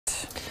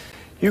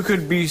You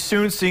could be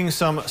soon seeing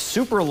some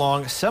super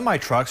long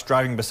semi-trucks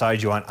driving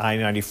beside you on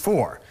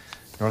I-94.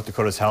 North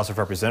Dakota's House of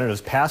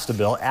Representatives passed a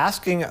bill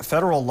asking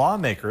federal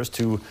lawmakers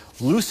to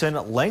loosen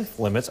length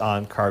limits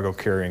on cargo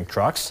carrying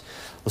trucks.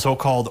 The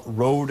so-called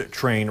road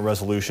train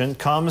resolution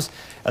comes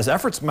as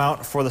efforts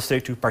mount for the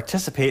state to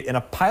participate in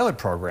a pilot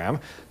program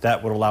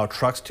that would allow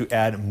trucks to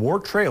add more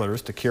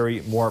trailers to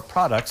carry more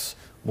products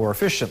more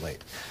efficiently.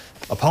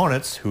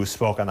 Opponents who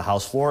spoke on the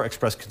House floor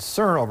expressed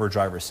concern over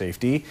driver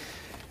safety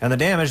and the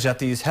damage that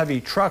these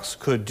heavy trucks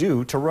could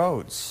do to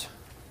roads.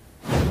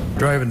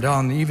 Driving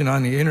down, even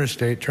on the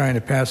interstate, trying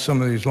to pass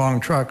some of these long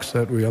trucks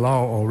that we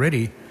allow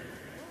already,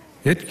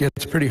 it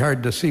gets pretty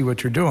hard to see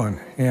what you're doing.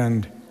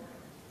 And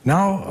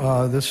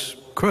now this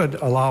could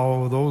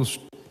allow those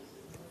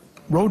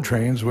road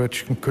trains,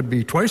 which could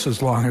be twice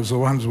as long as the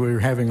ones we're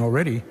having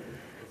already.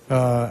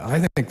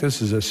 I think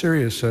this is a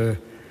serious,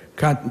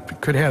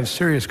 could have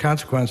serious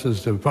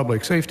consequences to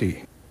public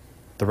safety.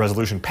 The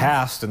resolution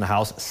passed in the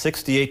House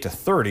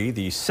 68-30.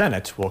 The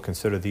Senate will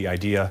consider the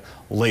idea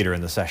later in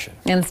the session.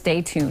 And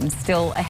stay tuned. Still ahead.